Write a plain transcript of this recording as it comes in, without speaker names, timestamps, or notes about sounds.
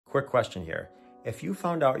Quick question here. If you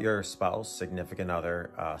found out your spouse, significant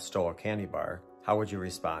other, stole a candy bar, how would you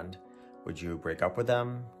respond? Would you break up with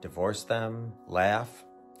them, divorce them, laugh,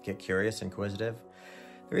 get curious, inquisitive?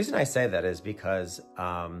 The reason I say that is because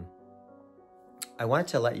I wanted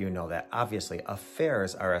to let you know that obviously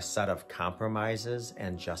affairs are a set of compromises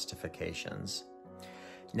and justifications.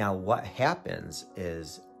 Now, what happens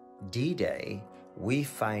is D-Day, we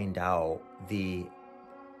find out the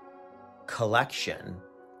collection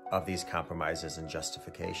of these compromises and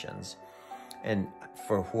justifications. And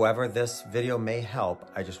for whoever this video may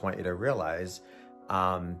help, I just want you to realize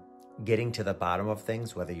getting to the bottom of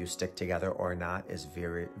things, whether you stick together or not, is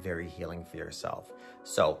very, very healing for yourself.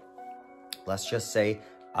 So let's just say,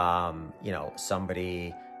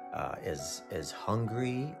 somebody is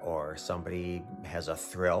hungry, or somebody has a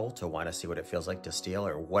thrill to want to see what it feels like to steal,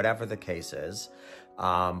 or whatever the case is,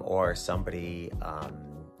 or somebody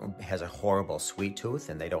has a horrible sweet tooth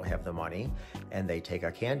and they don't have the money and they take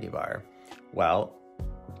a candy bar. Well,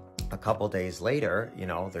 a couple days later,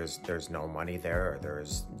 there's no money there, or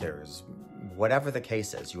there's whatever the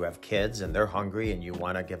case is. You have kids and they're hungry and you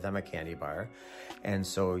want to give them a candy bar. And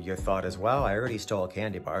so your thought is, well, I already stole a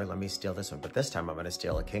candy bar. Let me steal this one. But this time I'm going to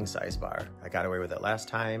steal a king size bar. I got away with it last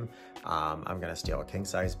time. I'm going to steal a king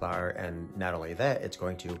size bar. And not only that, it's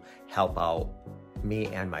going to help out me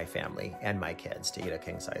and my family and my kids to eat a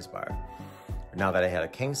king size bar. Now that I had a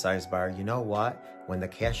king size bar, you know what? When the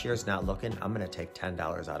cashier's not looking, I'm going to take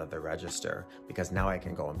 $10 out of the register, because now I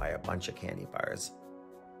can go and buy a bunch of candy bars.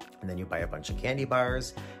 And then you buy a bunch of candy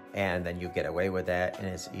bars, and then you get away with that, and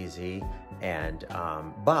it's easy. And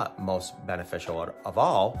but most beneficial of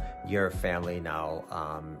all, your family now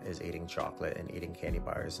is eating chocolate and eating candy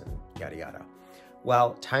bars and yada yada.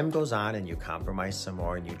 Well, time goes on and you compromise some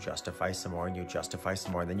more, and you justify some more, and you justify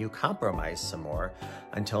some more, and then you compromise some more,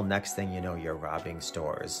 until next thing you know, you're robbing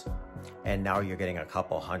stores. And now you're getting a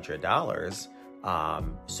couple $100.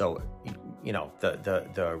 So,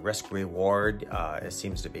 the risk reward, it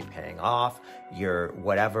seems to be paying off.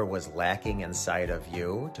 Whatever was lacking inside of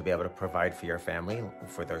you to be able to provide for your family,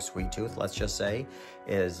 for their sweet tooth, let's just say,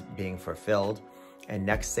 is being fulfilled. And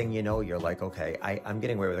next thing you know, you're like, okay, I'm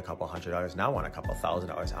getting away with a couple $100. Now I want a couple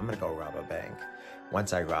 $1,000. I'm going to go rob a bank.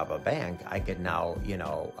 Once I rob a bank, I can now,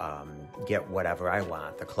 get whatever I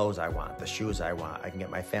want, the clothes I want, the shoes I want. I can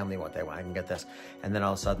get my family what they want. I can get this. And then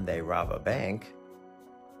all of a sudden they rob a bank,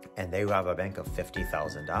 and they rob a bank of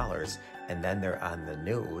 $50,000. And then they're on the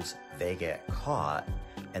news. They get caught.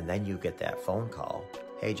 And then you get that phone call.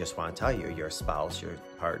 Hey, just want to tell you, your spouse, your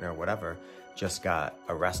partner, whatever, just got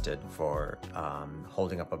arrested for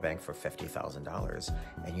holding up a bank for $50,000.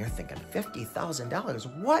 And you're thinking,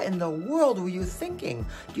 $50,000? What in the world were you thinking?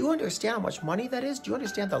 Do you understand how much money that is? Do you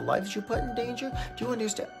understand the lives you put in danger? Do you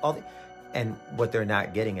understand all the... And what they're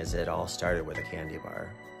not getting is it all started with a candy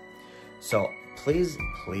bar. So please,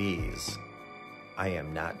 I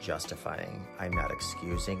am not justifying, I'm not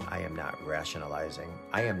excusing, I am not rationalizing,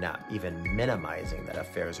 I am not even minimizing that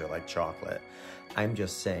affairs are like chocolate. I'm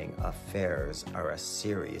just saying affairs are a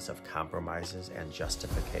series of compromises and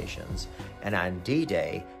justifications. And on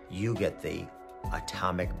D-Day, you get the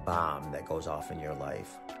atomic bomb that goes off in your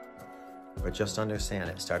life. But just understand,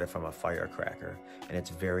 it started from a firecracker. And it's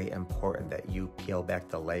very important that you peel back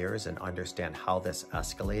the layers and understand how this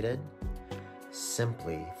escalated,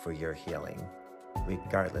 simply for your healing,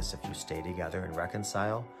 regardless if you stay together and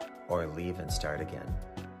reconcile or leave and start again.